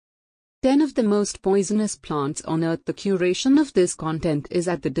10 of the most poisonous plants on earth. The curation of this content is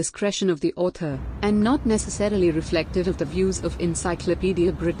at the discretion of the author, and not necessarily reflective of the views of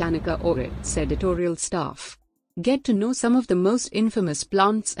Encyclopedia Britannica or its editorial staff. Get to know some of the most infamous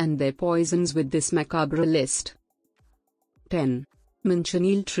plants and their poisons with this macabre list. 10.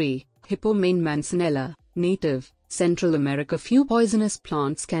 Manchineel tree, Hippomane mancinella, native, Central America. Few poisonous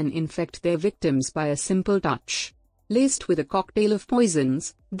plants can infect their victims by a simple touch. Laced with a cocktail of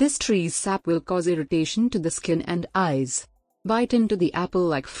poisons, this tree's sap will cause irritation to the skin and eyes. Bite into the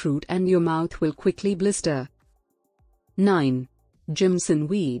apple-like fruit and your mouth will quickly blister. 9. Jimson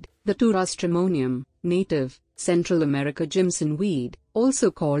weed, the Stramonium, native, Central America. Jimson weed,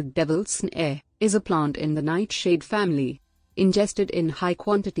 also called devil's snare, is a plant in the nightshade family. Ingested in high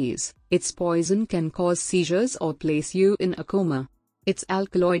quantities, its poison can cause seizures or place you in a coma. Its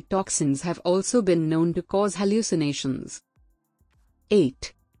alkaloid toxins have also been known to cause hallucinations.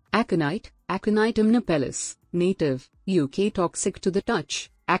 8. Aconite, Aconitum napellus, native, UK. Toxic to the touch,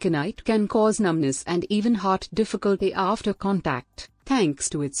 aconite can cause numbness and even heart difficulty after contact, thanks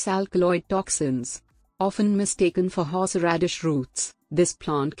to its alkaloid toxins. Often mistaken for horseradish roots, this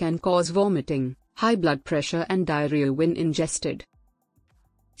plant can cause vomiting, high blood pressure and diarrhea when ingested.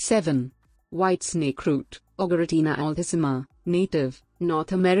 7. White snake root, Ageratina altissima, native,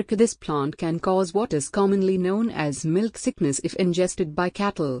 North America. This plant can cause what is commonly known as milk sickness if ingested by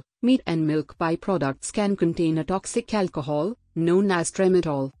cattle. Meat and milk byproducts can contain a toxic alcohol, known as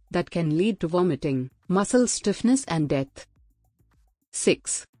tremetol, that can lead to vomiting, muscle stiffness and death.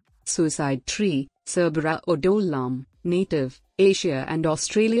 6. Suicide tree, Cerbera odolam, native, Asia and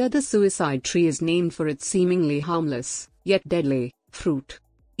Australia. The suicide tree is named for its seemingly harmless, yet deadly, fruit.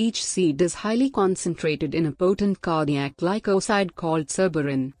 Each seed is highly concentrated in a potent cardiac glycoside called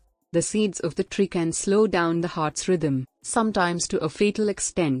cerberin. The seeds of the tree can slow down the heart's rhythm, sometimes to a fatal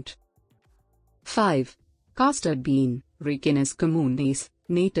extent. 5. Castor bean, Ricinus communis,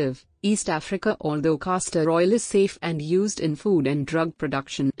 native, East Africa. Although castor oil is safe and used in food and drug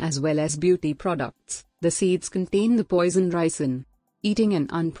production as well as beauty products, the seeds contain the poison ricin. Eating an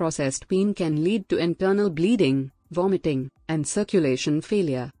unprocessed bean can lead to internal bleeding, vomiting, and circulation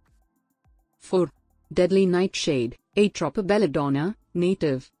failure. 4. Deadly nightshade, Atropa belladonna,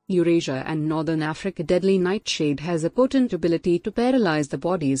 native, Eurasia and Northern Africa. Deadly nightshade has a potent ability to paralyze the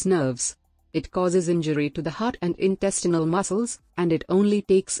body's nerves. It causes injury to the heart and intestinal muscles, and it only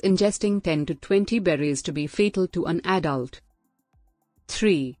takes ingesting 10 to 20 berries to be fatal to an adult.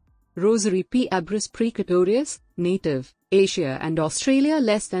 3. Rosary P. abris precatorius, native, Asia and Australia.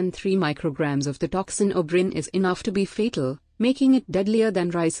 Less than 3 micrograms of the toxin obrin is enough to be fatal, making it deadlier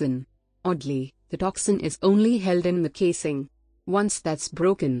than ricin. Oddly, the toxin is only held in the casing. Once that's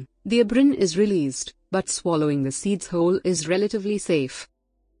broken, the obrin is released, but swallowing the seeds whole is relatively safe.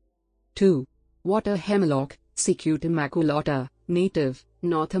 2. Water hemlock, Cicuta maculata, native,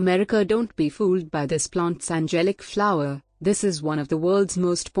 North America. Don't be fooled by this plant's angelic flower. This is one of the world's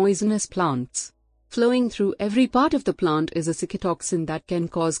most poisonous plants. Flowing through every part of the plant is a cytotoxin that can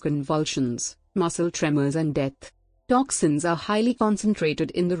cause convulsions, muscle tremors and death. Toxins are highly concentrated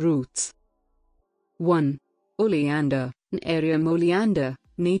in the roots. 1. Oleander, Nerium oleander,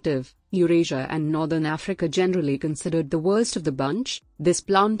 native, Eurasia and Northern Africa. Generally considered the worst of the bunch, this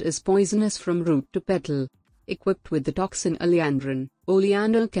plant is poisonous from root to petal. Equipped with the toxin oleandrin,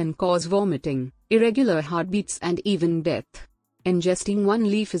 oleander can cause vomiting, irregular heartbeats and even death. Ingesting one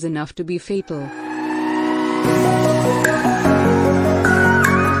leaf is enough to be fatal.